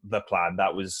was the plan.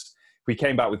 That was, if we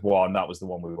came back with one, that was the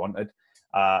one we wanted.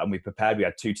 And we prepared. We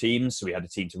had 2 teams, so we had a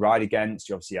team to ride against.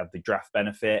 You obviously have the draft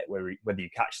benefit, where whether you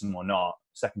catch them or not,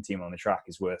 second team on the track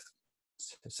is worth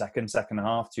a second and a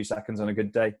half, 2 seconds on a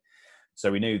good day.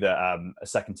 So we knew that a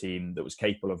second team that was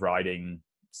capable of riding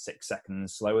 6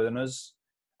 seconds slower than us,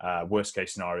 worst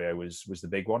case scenario was the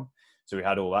big one. So we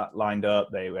had all that lined up.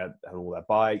 They had all their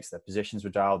bikes, their positions were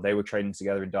dialed. They were training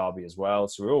together in Derby as well,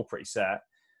 so we were all pretty set.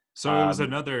 So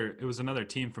it was another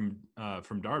team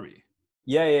from Derby.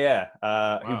 Yeah.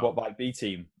 Wow. Who got by B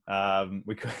team?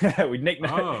 We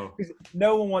nicknamed.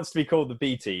 No one wants to be called the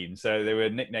B team, so they were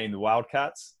nicknamed the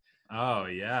Wildcats. Oh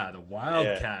yeah, the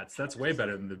Wildcats. Yeah. That's way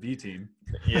better than the B team.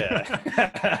 Yeah.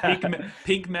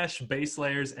 pink mesh base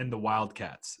layers and the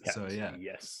Wildcats. So yeah.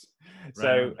 Yes. Right.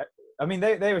 So I mean,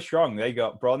 they were strong. They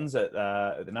got bronze at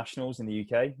the nationals in the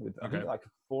UK with I think like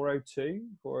 402,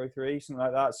 403, something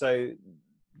like that. So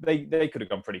they could have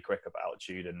gone pretty quick up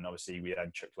altitude, and obviously we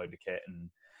had chucked a load of kit and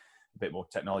a bit more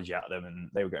technology out of them, and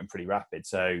they were getting pretty rapid.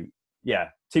 So yeah,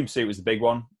 Team Pursuit was the big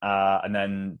one, and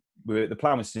then the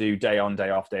plan was to do day on,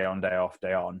 day off, day on, day off,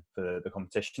 day on for the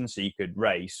competition. So you could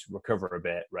race, recover a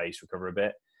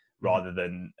bit, rather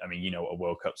than, I mean, you know what a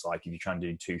World Cup's like. If you try and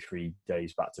do 2-3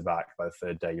 days back to back, by the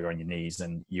third day you're on your knees,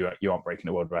 and you aren't breaking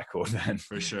the world record then.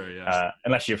 For sure, yeah.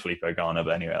 Unless you're Filippo Ganna,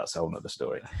 but anyway, that's a whole other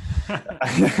story.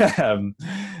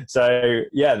 So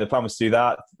yeah, the plan was to do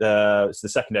that. So the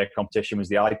second day of competition was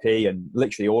the IP, and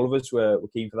literally all of us were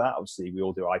keen for that. Obviously, we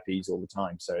all do IPs all the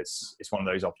time, so it's one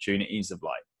of those opportunities of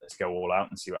like, let's go all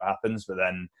out and see what happens. But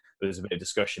then there's a bit of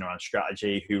discussion around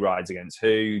strategy, who rides against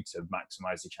who to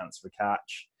maximise the chance of a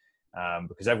catch.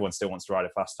 Because everyone still wants to ride a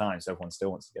fast time, so everyone still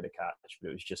wants to get a catch. But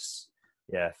it was just,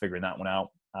 figuring that one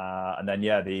out. And then,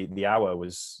 the hour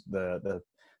was the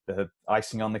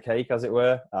icing on the cake, as it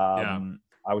were.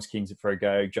 I was keen for a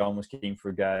go. John was keen for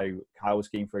a go. Kyle was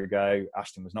keen for a go.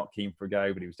 Ashton was not keen for a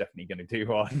go, but he was definitely going to do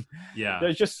one. Yeah. So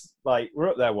it's just like, we're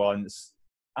up there once.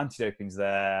 Anti-doping's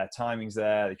there. Timing's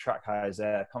there. The track hire's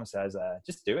there. Commissaire's there.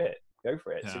 Just do it. Go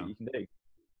for it. See what you can do.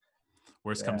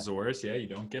 Worst comes to worst, you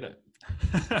don't get it.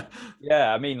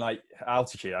 I mean, like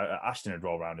altitude, Ashton would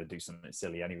roll around and do something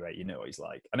silly anyway. You know what he's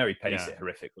like. I know he paced it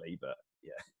horrifically, but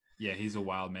yeah, he's a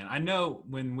wild man. I know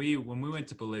when we went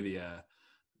to Bolivia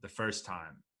the first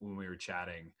time, when we were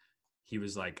chatting, he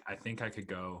was like, I think I could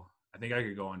go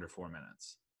under 4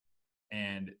 minutes.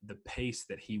 And the pace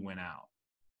that he went out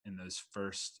in that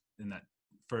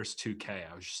first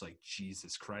 2K, I was just like,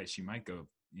 Jesus Christ, you might go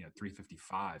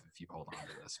 355 if you hold on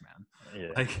to this, man.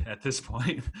 Like at this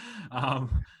point.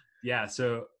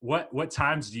 So what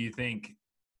times do you think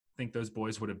those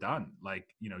boys would have done, like,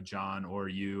 John or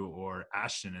you or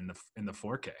Ashton in the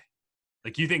 4K?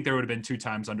 Like, you think there would have been 2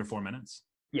 times under 4 minutes?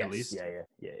 Yes. At least?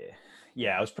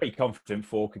 Yeah, I was pretty confident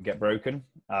 4 could get broken.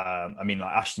 I mean,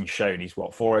 like Ashton's shown he's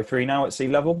 403 now at sea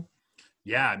level.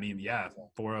 Yeah, I mean,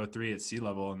 403 at sea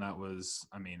level. And that was,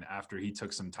 I mean, after he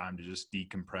took some time to just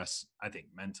decompress, I think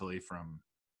mentally from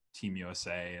Team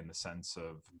USA in the sense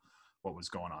of what was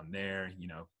going on there.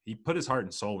 He put his heart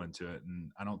and soul into it.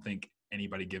 And I don't think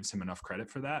anybody gives him enough credit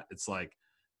for that. It's like,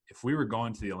 if we were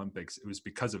going to the Olympics, it was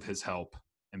because of his help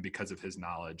and because of his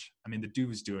knowledge. I mean, the dude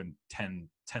was doing 10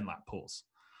 lap pulls,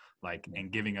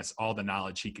 and giving us all the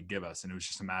knowledge he could give us. And it was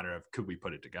just a matter of, could we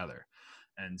put it together?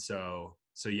 And so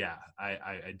yeah,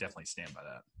 I definitely stand by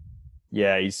that.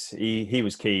 Yeah, he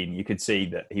was keen. You could see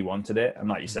that he wanted it. And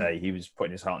like you say, he was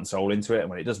putting his heart and soul into it. And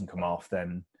when it doesn't come off,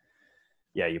 then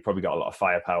you probably got a lot of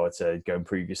firepower to go and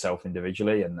prove yourself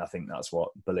individually. And I think that's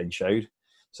what Berlin showed.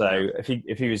 So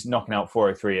if he was knocking out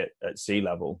 403 at sea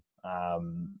level,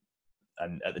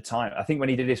 and at the time, I think when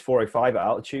he did his 405 at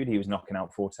altitude, he was knocking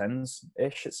out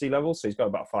 410s-ish at sea level. So he's got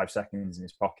about 5 seconds in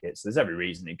his pocket. So there's every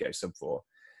reason he'd go sub 4.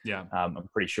 Yeah. I'm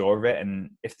pretty sure of it. And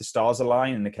if the stars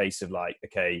align in the case of like,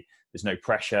 okay, there's no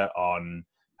pressure on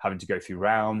having to go through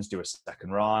rounds, do a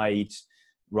second ride,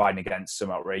 riding against some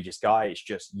outrageous guy. It's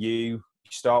just you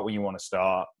start when you want to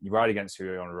start. You ride against who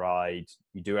you want to ride.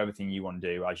 You do everything you want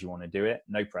to do as you want to do it.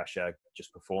 No pressure,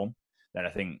 just perform. Then I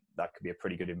think that could be a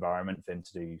pretty good environment for him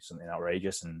to do something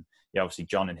outrageous. And obviously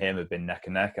John and him have been neck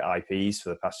and neck at IPs for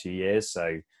the past few years. So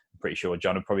I'm pretty sure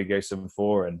John would probably go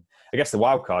 7-4. And I guess the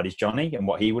wild card is Johnny and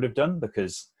what he would have done,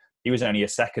 because he was only a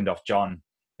second off John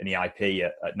in the IP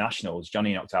at Nationals.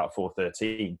 Johnny knocked out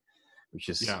 413, which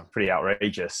is pretty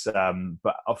outrageous.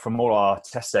 But from all our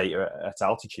test data at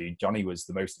altitude, Johnny was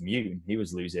the most immune. He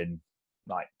was losing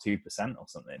like 2% or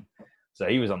something. So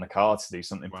he was on the cards to do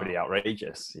something pretty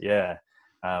outrageous. Yeah.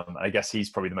 I guess he's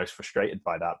probably the most frustrated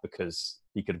by that, because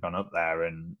he could have gone up there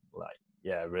and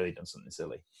really done something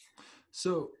silly.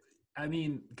 So, I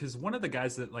mean, because one of the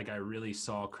guys that I really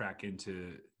saw crack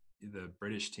into the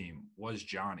British team was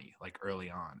Johnny, early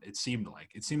on. It seemed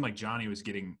like Johnny was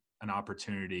getting an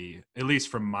opportunity, at least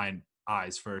from my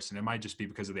eyes first. And it might just be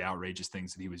because of the outrageous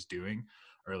things that he was doing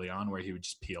early on, where he would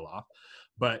just peel off.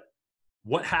 But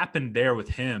what happened there with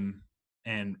him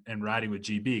and riding with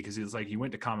GB? Because it was he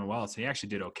went to Commonwealth, and he actually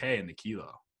did okay in the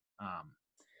kilo.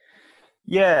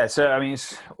 So I mean,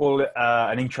 it's all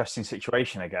an interesting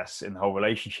situation, I guess, in the whole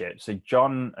relationship. So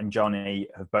John and Johnny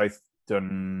have both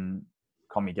done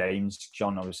Commie Games.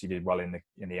 John obviously did well in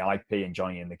the IP, and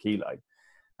Johnny in the kilo.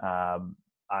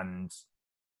 And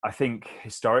I think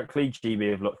historically, GB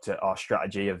have looked at our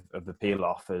strategy of the peel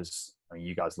off as, I mean,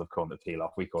 you guys love calling it the peel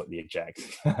off. We call it the eject.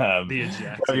 The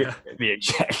eject. The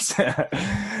eject.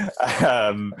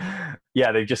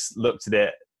 They've just looked at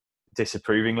it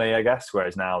disapprovingly, I guess.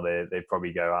 Whereas now they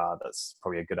probably go, that's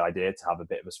probably a good idea to have a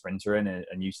bit of a sprinter in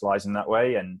and utilize him that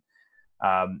way. And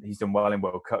he's done well in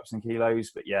World Cups and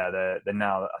kilos, but they're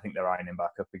now, I think they're eyeing him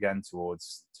back up again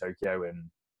towards Tokyo and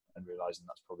realizing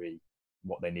that's probably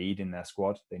what they need in their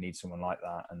squad. They need someone like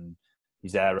that. And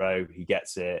he's aero, he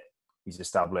gets it. He's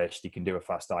established. He can do a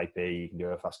fast IP. He can do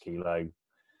a fast kilo.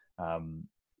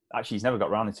 Actually, he's never got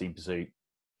around a team pursuit.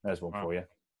 There's one Wow. for you.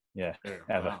 Yeah, There,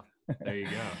 ever. wow. There you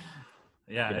go.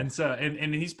 Yeah. Yeah. And so,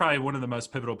 and he's probably one of the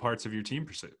most pivotal parts of your team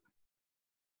pursuit.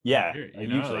 Yeah, You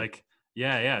know, usually. like,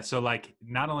 yeah. So like,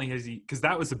 not only has he, cause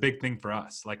that was a big thing for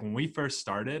us. Like when we first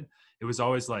started, it was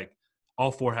always like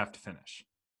all 4 have to finish.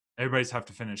 Everybody's have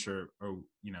to finish or,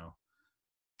 you know,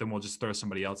 then we'll just throw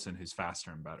somebody else in who's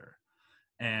faster and better.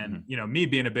 And, you know, me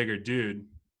being a bigger dude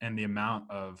and the amount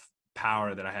of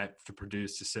power that I had to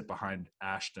produce to sit behind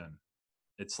Ashton,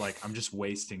 it's like I'm just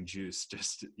wasting juice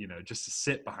just, you know, just to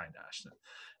sit behind Ashton.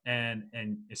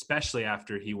 And especially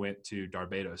after he went to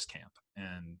Barbados camp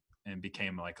and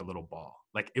became like a little ball.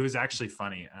 Like it was actually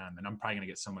funny. And I'm probably gonna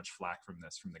get so much flack from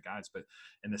this from the guys, but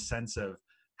in the sense of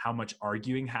how much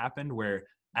arguing happened where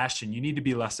Ashton, you need to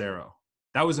be less arrow.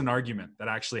 That was an argument that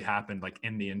actually happened like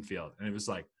in the infield. And it was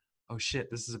like, oh shit,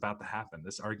 this is about to happen.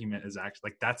 This argument is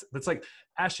actually like, that's like,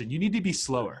 Ashton, you need to be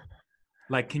slower.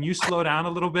 Like, can you slow down a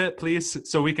little bit, please,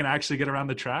 so we can actually get around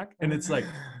the track? And it's like,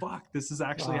 fuck, this is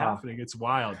actually happening. It's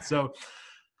wild. So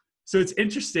it's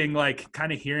interesting, like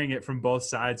kind of hearing it from both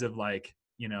sides of like,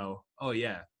 you know, oh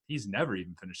yeah, he's never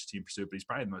even finished team pursuit, but he's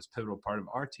probably the most pivotal part of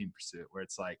our team pursuit, where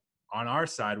it's like on our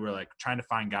side, we're like trying to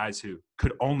find guys who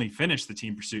could only finish the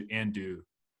team pursuit and do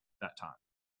that time.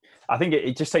 I think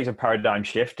it just takes a paradigm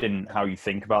shift in how you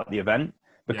think about the event,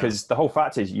 because the whole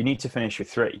fact is you need to finish with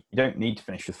 3. You don't need to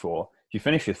finish with 4. If you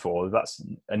finish with 4, that's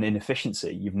an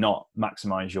inefficiency. You've not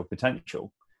maximized your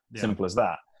potential. Simple as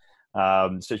that.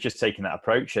 So it's just taking that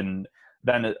approach. And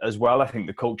then as well, I think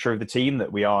the culture of the team that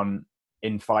we aren't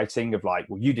infighting of like,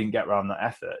 well, you didn't get around that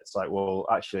effort. It's like, well,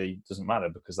 actually it doesn't matter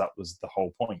because that was the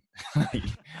whole point.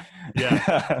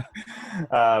 Yeah.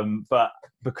 But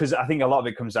because I think a lot of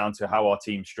it comes down to how our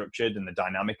team's structured and the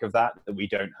dynamic of that we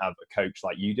don't have a coach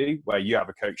like you do, where you have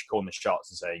a coach calling the shots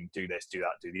and saying, do this, do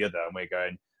that, do the other. And we're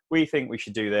going, we think we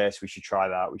should do this, we should try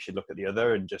that, we should look at the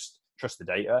other and just trust the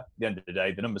data. At the end of the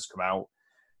day, the numbers come out.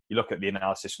 You look at the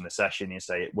analysis from the session, you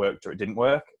say it worked or it didn't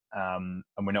work. And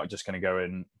we're not just going to go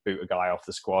and boot a guy off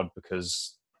the squad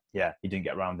because, yeah, he didn't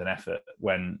get around an effort.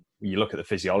 When you look at the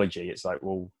physiology, it's like,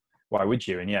 well, why would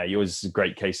you? And yeah, yours is a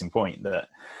great case in point that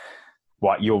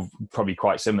you're probably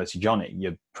quite similar to Johnny.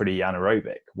 You're pretty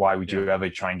anaerobic. Why would you ever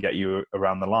try and get you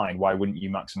around the line? Why wouldn't you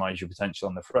maximize your potential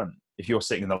on the front? If you're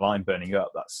sitting in the line burning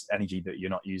up, that's energy that you're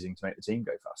not using to make the team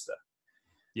go faster.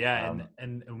 Yeah,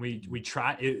 and we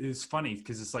try. It's funny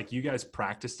because it's like you guys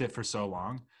practiced it for so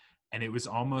long, and it was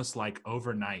almost like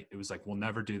overnight. It was like we'll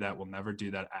never do that. We'll never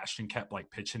do that. Ashton kept like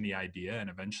pitching the idea, and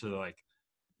eventually, like,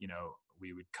 you know,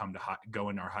 we would come to go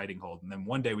in our hiding hold, and then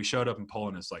one day we showed up in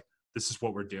Poland. It's like, this is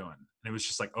what we're doing, and it was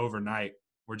just like overnight.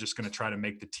 We're just going to try to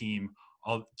make the team.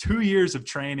 All 2 years of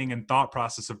training and thought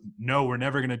process of no, we're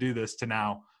never going to do this, to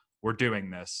now we're doing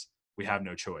this. We have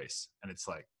no choice, and it's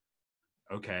like,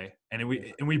 okay. And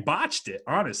we botched it,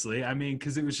 honestly. I mean,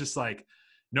 because it was just like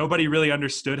nobody really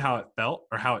understood how it felt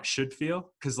or how it should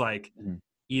feel. Because like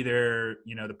either,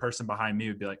 you know, the person behind me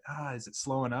would be like, is it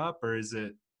slowing up, or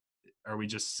are we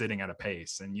just sitting at a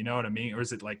pace? And you know what I mean? Or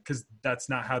is it like, because that's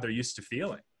not how they're used to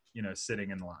feeling, you know,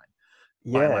 sitting in line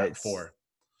by lap 4.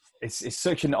 It's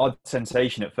such an odd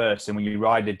sensation at first, and when you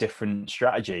ride a different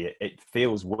strategy, it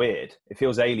feels weird. It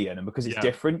feels alien, and because it's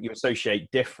different, you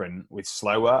associate different with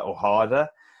slower or harder.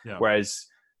 Yeah. Whereas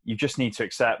you just need to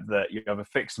accept that you have a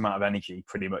fixed amount of energy,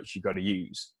 pretty much you've got to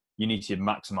use. You need to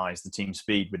maximize the team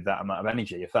speed with that amount of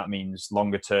energy. If that means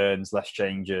longer turns, less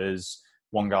changes,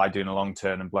 one guy doing a long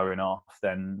turn and blowing off,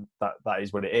 then that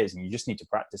is what it is, and you just need to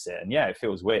practice it. And yeah, it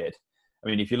feels weird. I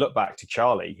mean, if you look back to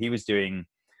Charlie, he was doing.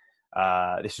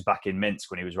 This was back in Minsk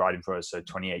when he was riding for us, so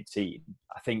 2018.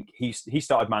 I think he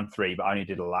started man 3, but I only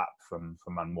did a lap from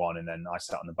man 1, and then I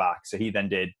sat on the back. So he then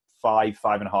did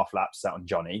 5.5 laps, sat on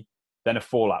Johnny, then a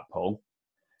 4-lap pull,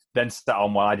 then sat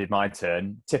on while I did my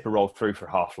turn. Tipper rolled through for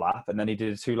a half lap, and then he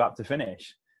did a 2-lap to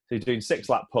finish. So he's doing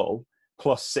 6-lap pull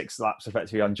plus 6 laps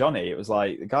effectively on Johnny. It was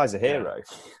like, the guy's a hero.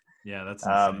 Yeah, that's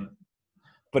insane.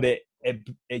 But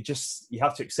it just, you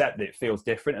have to accept that it feels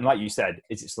different. And like you said,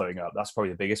 is it slowing up? That's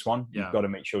probably the biggest one. Yeah. You've got to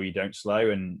make sure you don't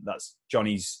slow. And that's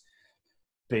Johnny's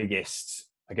biggest,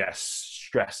 I guess,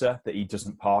 stressor, that he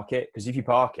doesn't park it. Because if you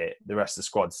park it, the rest of the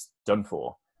squad's done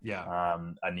for. Yeah.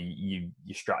 And your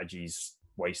strategy's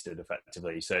wasted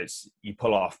effectively. So you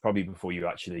pull off probably before you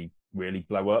actually really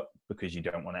blow up, because you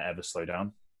don't want to ever slow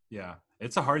down. Yeah.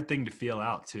 It's a hard thing to feel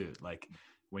out too. Like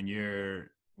when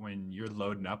you're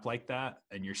loading up like that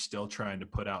and you're still trying to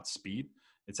put out speed,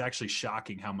 it's actually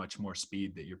shocking how much more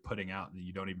speed that you're putting out that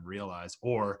you don't even realize,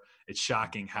 or it's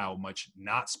shocking how much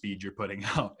not speed you're putting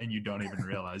out and you don't even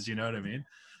realize, you know what I mean?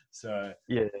 So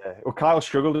Yeah, well, Kyle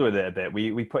struggled with it a bit.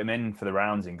 We put him in for the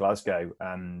rounds in Glasgow,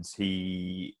 and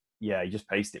he just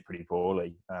paced it pretty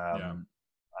poorly. yeah,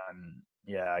 And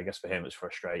yeah, I guess for him it was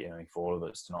frustrating, I mean, for all of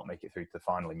us to not make it through to the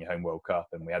final in your home World Cup,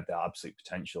 and we had the absolute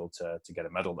potential to get a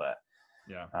medal there.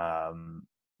 yeah,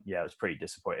 Yeah, it was pretty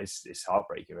disappointing. It's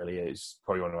heartbreaking, really. It's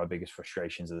probably one of my biggest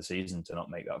frustrations of the season to not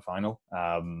make that final.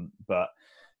 But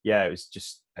yeah, it was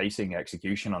just pacing,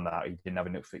 execution on that. He didn't have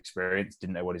enough experience,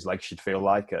 didn't know what his legs should feel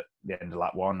like at the end of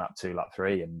lap 1, lap 2, lap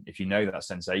 3. And if you know that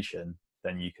sensation,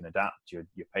 then you can adapt. You're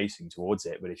pacing towards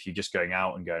it. But if you're just going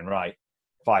out and going, right,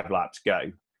 5 laps,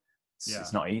 go, yeah.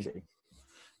 it's not easy.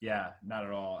 Yeah, not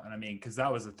at all. And I mean, because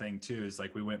that was the thing too, is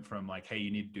like we went from like, hey,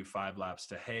 you need to do 5 laps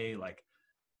to, hey, like,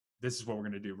 this is what we're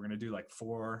going to do. We're going to do like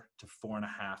 4 to 4.5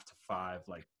 to 5,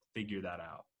 like figure that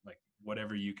out, like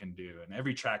whatever you can do. And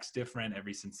every track's different.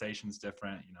 Every sensation's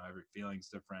different, you know, every feeling's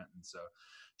different. And so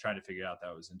trying to figure out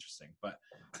that was interesting, but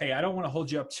hey, I don't want to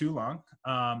hold you up too long.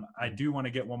 I do want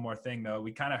to get one more thing though.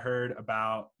 We kind of heard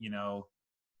about, you know,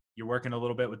 you're working a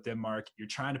little bit with Denmark. You're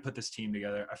trying to put this team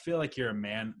together. I feel like you're a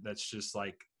man that's just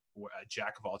like a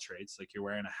jack of all trades. Like you're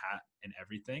wearing a hat and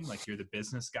everything. Like you're the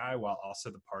business guy while also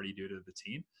the party dude of the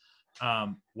team.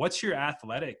 What's your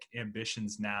athletic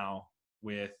ambitions now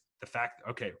with the fact,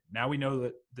 okay, now we know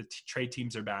that the trade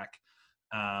teams are back.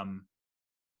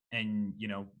 And you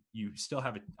know, you still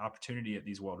have an opportunity at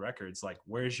these world records. Like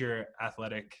where's your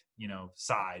athletic, you know,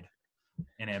 side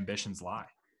and ambitions lie?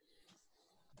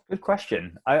 Good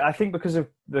question. I think because of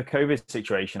the COVID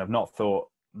situation, I've not thought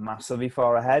massively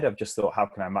far ahead. I've just thought, how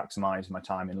can I maximize my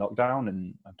time in lockdown?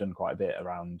 And I've done quite a bit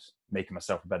around making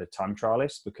myself a better time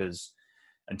trialist, because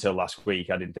until last week,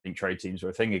 I didn't think trade teams were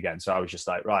a thing again. So I was just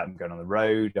like, right, I'm going on the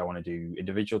road. I want to do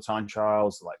individual time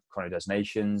trials, like Chrono Des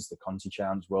Nations, the Conti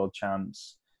Champs, World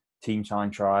Champs, team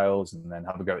time trials, and then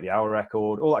have a go at the hour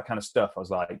record, all that kind of stuff. I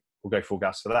was like, we'll go full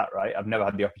gas for that, right? I've never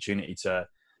had the opportunity to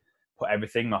put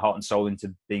everything, my heart and soul,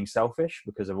 into being selfish,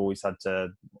 because I've always had to,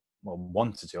 well,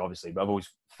 wanted to obviously, but I've always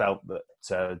felt that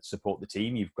to support the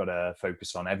team, you've got to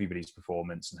focus on everybody's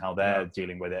performance and how they're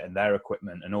dealing with it and their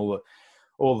equipment and all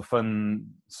the fun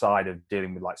side of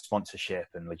dealing with like sponsorship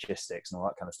and logistics and all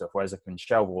that kind of stuff. Whereas I can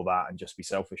shelve all that and just be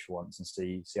selfish for once and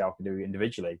see how I can do it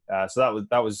individually. So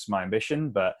that was my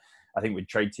ambition. But I think with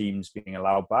trade teams being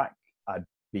allowed back, I'd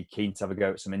be keen to have a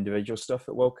go at some individual stuff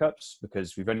at World Cups,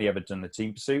 because we've only ever done the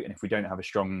team pursuit, and if we don't have a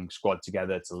strong squad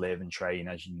together to live and train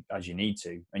as you need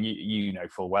to, and you know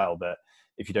full well that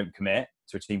if you don't commit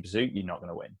to a team pursuit, you're not going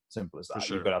to win. Simple as that.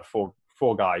 Sure. You've got to have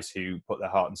four guys who put their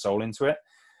heart and soul into it.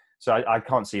 So I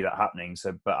can't see that happening.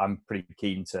 So, but I'm pretty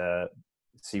keen to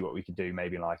see what we could do,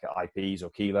 maybe like at IPs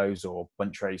or kilos or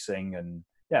bunch racing, and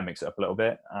mix it up a little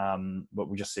bit. But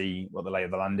we'll just see what the lay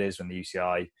of the land is when the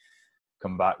UCI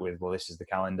come back with, well, this is the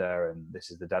calendar and this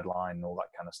is the deadline and all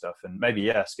that kind of stuff. And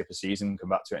maybe, skip a season,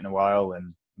 come back to it in a while,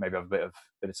 and maybe have a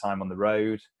bit of time on the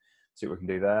road, see what we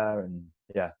can do there. And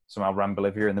somehow ram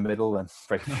Bolivia in the middle and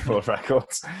break a few world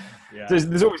records.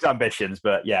 There's always ambitions,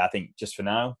 but I think just for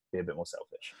now, be a bit more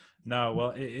selfish. No, well,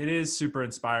 it is super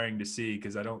inspiring to see,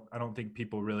 because I don't think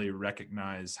people really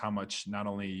recognize how much not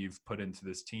only you've put into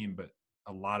this team, but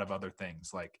a lot of other things,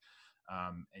 like,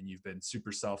 and you've been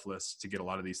super selfless to get a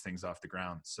lot of these things off the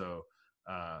ground. So,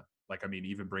 like, I mean,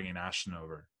 even bringing Ashton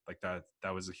over, like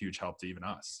that was a huge help to even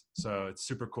us. So it's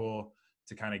super cool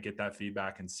to kind of get that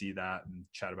feedback and see that and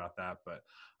chat about that. But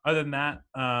other than that,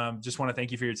 just want to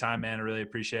thank you for your time, man. I really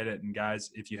appreciate it. And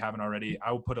guys, if you haven't already,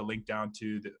 I will put a link down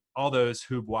to all those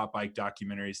Hoob Wattbike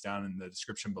documentaries down in the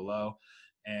description below,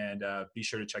 and be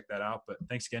sure to check that out. But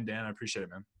thanks again, Dan. I appreciate it,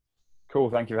 man. Cool.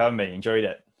 Thank you for having me. Enjoyed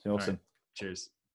it. It's awesome. Right. Cheers.